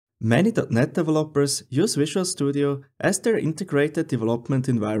Many .NET developers use Visual Studio as their integrated development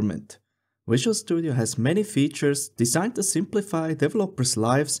environment. Visual Studio has many features designed to simplify developers'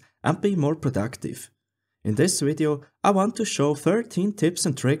 lives and be more productive. In this video, I want to show 13 tips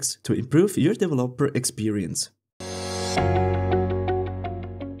and tricks to improve your developer experience.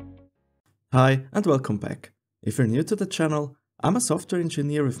 Hi and welcome back. If you're new to the channel, I'm a software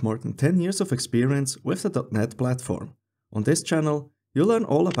engineer with more than 10 years of experience with the .NET platform. On this channel, you'll learn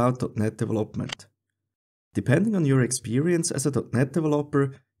all about .NET development. Depending on your experience as a .NET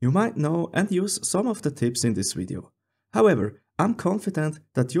developer, you might know and use some of the tips in this video. However, I'm confident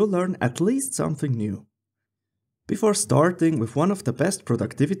that you'll learn at least something new. Before starting with one of the best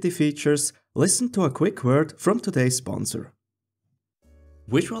productivity features, listen to a quick word from today's sponsor.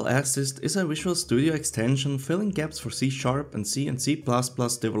 Visual Assist is a Visual Studio extension filling gaps for C# and C and C++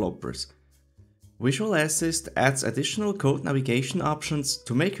 developers. Visual Assist adds additional code navigation options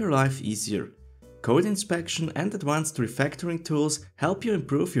to make your life easier. Code inspection and advanced refactoring tools help you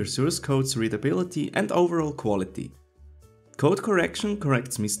improve your source code's readability and overall quality. Code correction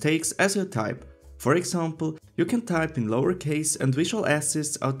corrects mistakes as you type. For example, you can type in lowercase and Visual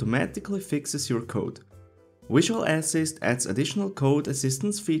Assist automatically fixes your code. Visual Assist adds additional code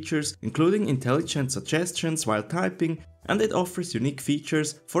assistance features, including intelligent suggestions while typing, and it offers unique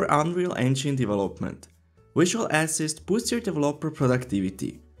features for Unreal Engine development. Visual Assist boosts your developer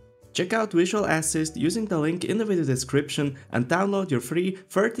productivity. Check out Visual Assist using the link in the video description and download your free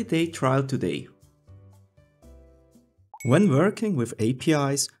 30-day trial today. When working with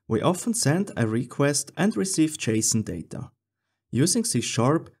APIs, we often send a request and receive JSON data. Using C#,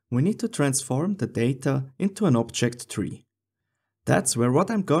 we need to transform the data into an object tree. That's where what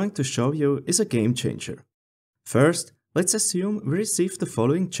I'm going to show you is a game changer. First, let's assume we receive the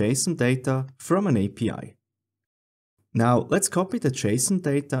following JSON data from an API. Now let's copy the JSON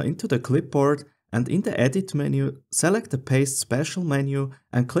data into the clipboard and in the Edit menu, select the Paste Special menu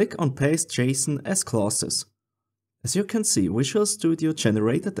and click on Paste JSON as classes. As you can see, Visual Studio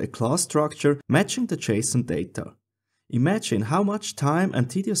generated a class structure matching the JSON data. Imagine how much time and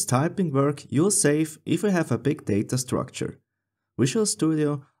tedious typing work you'll save if you have a big data structure. Visual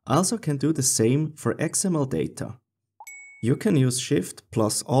Studio also can do the same for XML data. You can use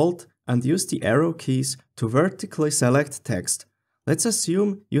Shift+Alt and use the arrow keys to vertically select text. Let's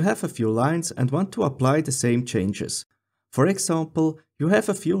assume you have a few lines and want to apply the same changes. For example, you have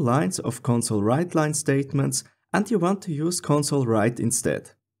a few lines of console write line statements and you want to use console write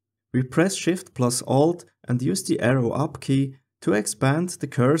instead. We press Shift+Alt and use the arrow up key to expand the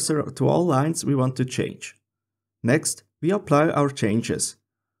cursor to all lines we want to change. Next, we apply our changes.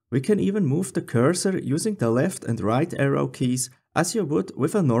 We can even move the cursor using the left and right arrow keys as you would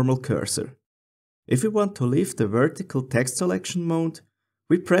with a normal cursor. If we want to leave the vertical text selection mode,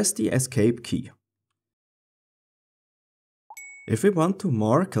 we press the Escape key. If we want to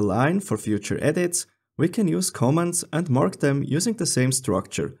mark a line for future edits, we can use comments and mark them using the same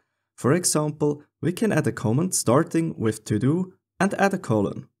structure. For example, we can add a comment starting with to do and add a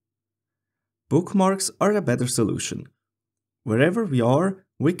colon. Bookmarks are a better solution. Wherever we are,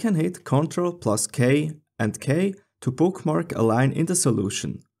 we can hit CTRL+K and K to bookmark a line in the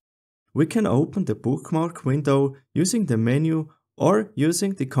solution. We can open the bookmark window using the menu or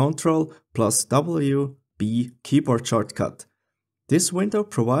using the CTRL+W+B keyboard shortcut. This window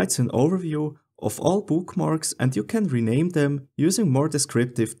provides an overview of all bookmarks and you can rename them using more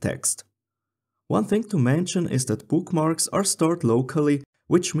descriptive text. One thing to mention is that bookmarks are stored locally,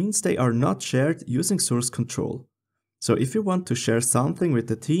 which means they are not shared using source control. So if you want to share something with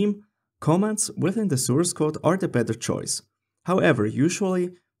the team, comments within the source code are the better choice. However,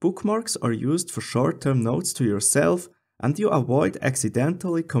 usually bookmarks are used for short-term notes to yourself and you avoid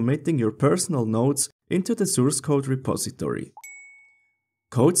accidentally committing your personal notes into the source code repository.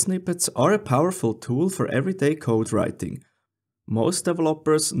 Code snippets are a powerful tool for everyday code writing. Most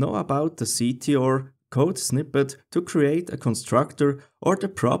developers know about the CTR code snippet to create a constructor or the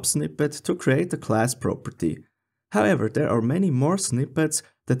prop snippet to create a class property. However, there are many more snippets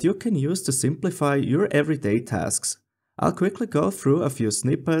that you can use to simplify your everyday tasks. I'll quickly go through a few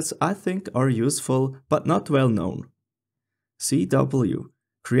snippets I think are useful but not well known. CW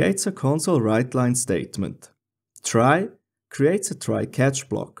creates a console write line statement. Try creates a try-catch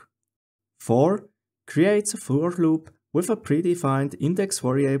block. For creates a for loop with a predefined index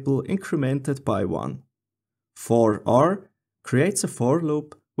variable incremented by 1. For R creates a for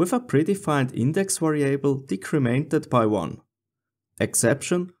loop with a predefined index variable decremented by 1.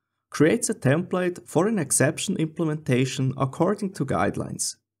 Exception creates a template for an exception implementation according to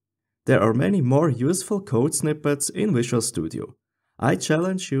guidelines. There are many more useful code snippets in Visual Studio. I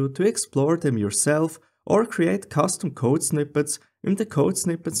challenge you to explore them yourself or create custom code snippets in the Code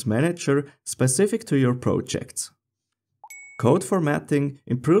Snippets Manager specific to your projects. Code formatting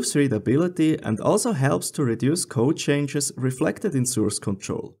improves readability and also helps to reduce code changes reflected in source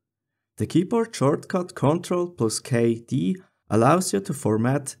control. The keyboard shortcut CTRL+KD allows you to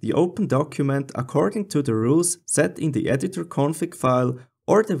format the open document according to the rules set in the editor config file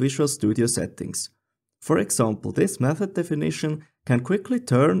or the Visual Studio settings. For example, this method definition can quickly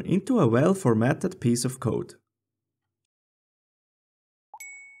turn into a well-formatted piece of code.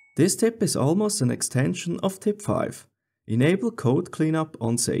 This tip is almost an extension of tip 5. Enable code cleanup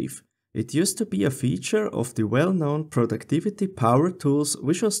on save. It used to be a feature of the well-known Productivity Power Tools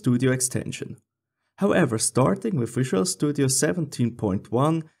Visual Studio extension. However, starting with Visual Studio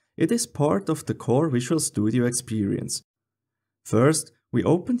 17.1, it is part of the core Visual Studio experience. First, we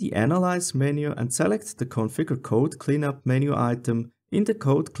open the Analyze menu and select the Configure Code Cleanup menu item in the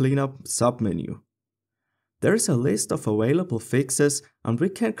Code Cleanup submenu. There is a list of available fixes and we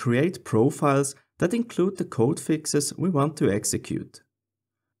can create profiles that include the code fixes we want to execute.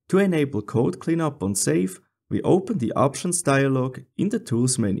 To enable Code Cleanup on save, we open the Options dialog in the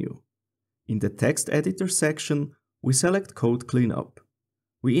Tools menu. In the Text Editor section, we select Code Cleanup.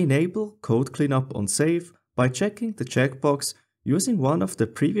 We enable Code Cleanup on save by checking the checkbox using one of the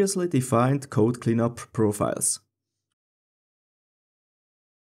previously defined Code Cleanup profiles.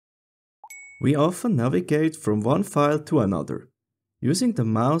 We often navigate from one file to another. Using the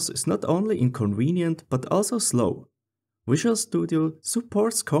mouse is not only inconvenient but also slow. Visual Studio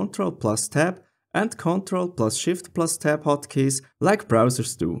supports CTRL+Tab and CTRL+Shift+Tab hotkeys like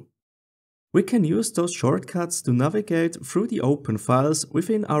browsers do. We can use those shortcuts to navigate through the open files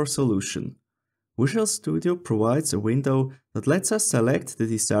within our solution. Visual Studio provides a window that lets us select the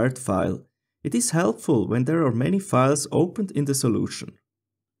desired file. It is helpful when there are many files opened in the solution.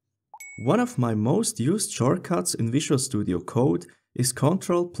 One of my most used shortcuts in Visual Studio Code is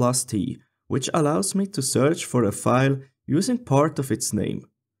CTRL+T, which allows me to search for a file using part of its name.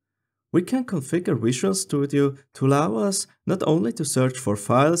 We can configure Visual Studio to allow us not only to search for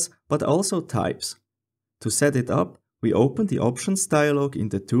files, but also types. To set it up, we open the Options dialog in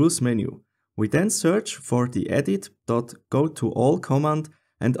the Tools menu. We then search for the edit.goToAll command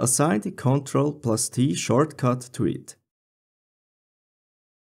and assign the CTRL+T shortcut to it.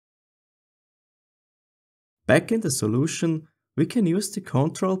 Back in the solution, we can use the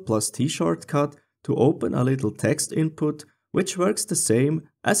CTRL+T shortcut to open a little text input, which works the same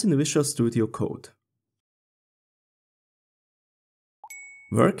as in Visual Studio Code.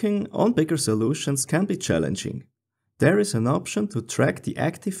 Working on bigger solutions can be challenging. There is an option to track the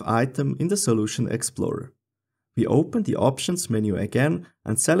active item in the Solution Explorer. We open the Options menu again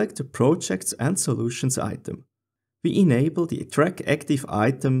and select the Projects and Solutions item. We enable the Track Active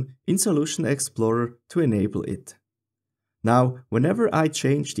Item in Solution Explorer to enable it. Now, whenever I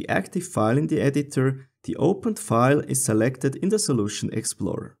change the active file in the editor, the opened file is selected in the Solution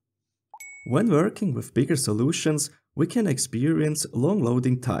Explorer. When working with bigger solutions, we can experience long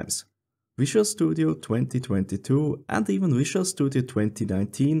loading times. Visual Studio 2022 and even Visual Studio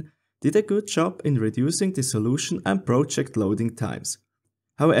 2019 did a good job in reducing the solution and project loading times.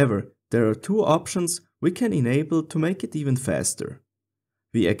 However, there are two options we can enable to make it even faster.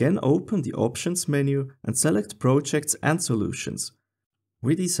 We again open the Options menu and select Projects and Solutions.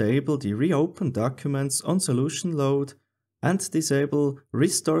 We disable the Reopen Documents on Solution Load and disable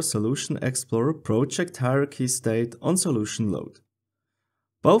Restore Solution Explorer Project Hierarchy State on Solution Load.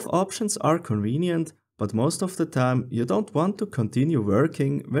 Both options are convenient, but most of the time you don't want to continue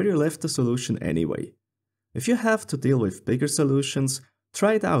working where you left the solution anyway. If you have to deal with bigger solutions,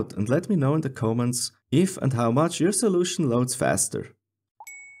 try it out and let me know in the comments if and how much your solution loads faster.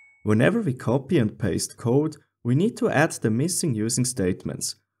 Whenever we copy and paste code, we need to add the missing using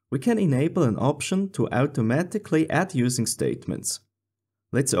statements. We can enable an option to automatically add using statements.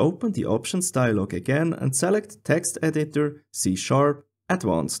 Let's open the Options dialog again and select Text Editor, C#,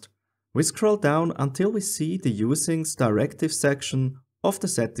 Advanced. We scroll down until we see the Usings Directives section of the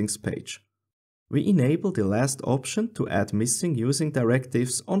Settings page. We enable the last option to add missing using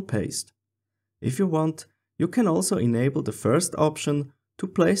directives on paste. If you want, you can also enable the first option to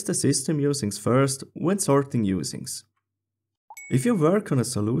place the system usings first when sorting usings. If you work on a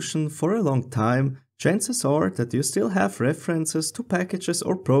solution for a long time, chances are that you still have references to packages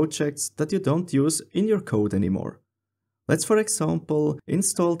or projects that you don't use in your code anymore. Let's for example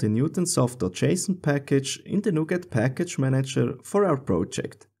install the Newtonsoft.json package in the NuGet Package Manager for our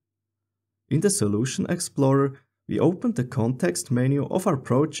project. In the Solution Explorer, we open the context menu of our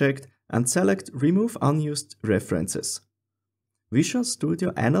project and select Remove Unused References. Visual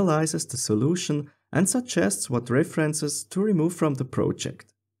Studio analyzes the solution and suggests what references to remove from the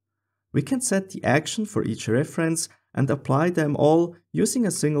project. We can set the action for each reference and apply them all using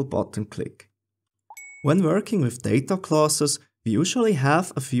a single button click. When working with data classes, we usually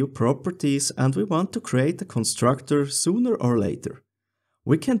have a few properties and we want to create a constructor sooner or later.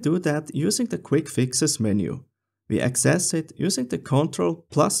 We can do that using the Quick Fixes menu. We access it using the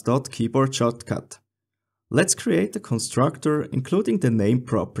CTRL+T keyboard shortcut. Let's create a constructor including the name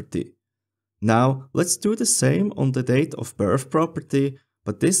property. Now let's do the same on the date of birth property,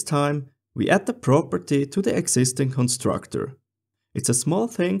 but this time we add the property to the existing constructor. It's a small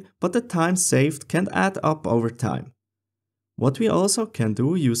thing, but the time saved can add up over time. What we also can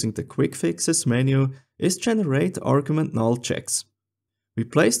do using the Quick Fixes menu is generate argument null checks. We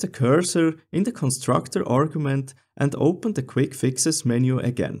place the cursor in the constructor argument and open the Quick Fixes menu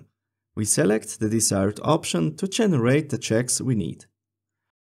again. We select the desired option to generate the checks we need.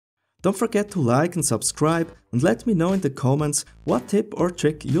 Don't forget to like and subscribe and let me know in the comments what tip or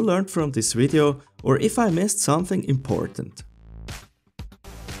trick you learned from this video or if I missed something important.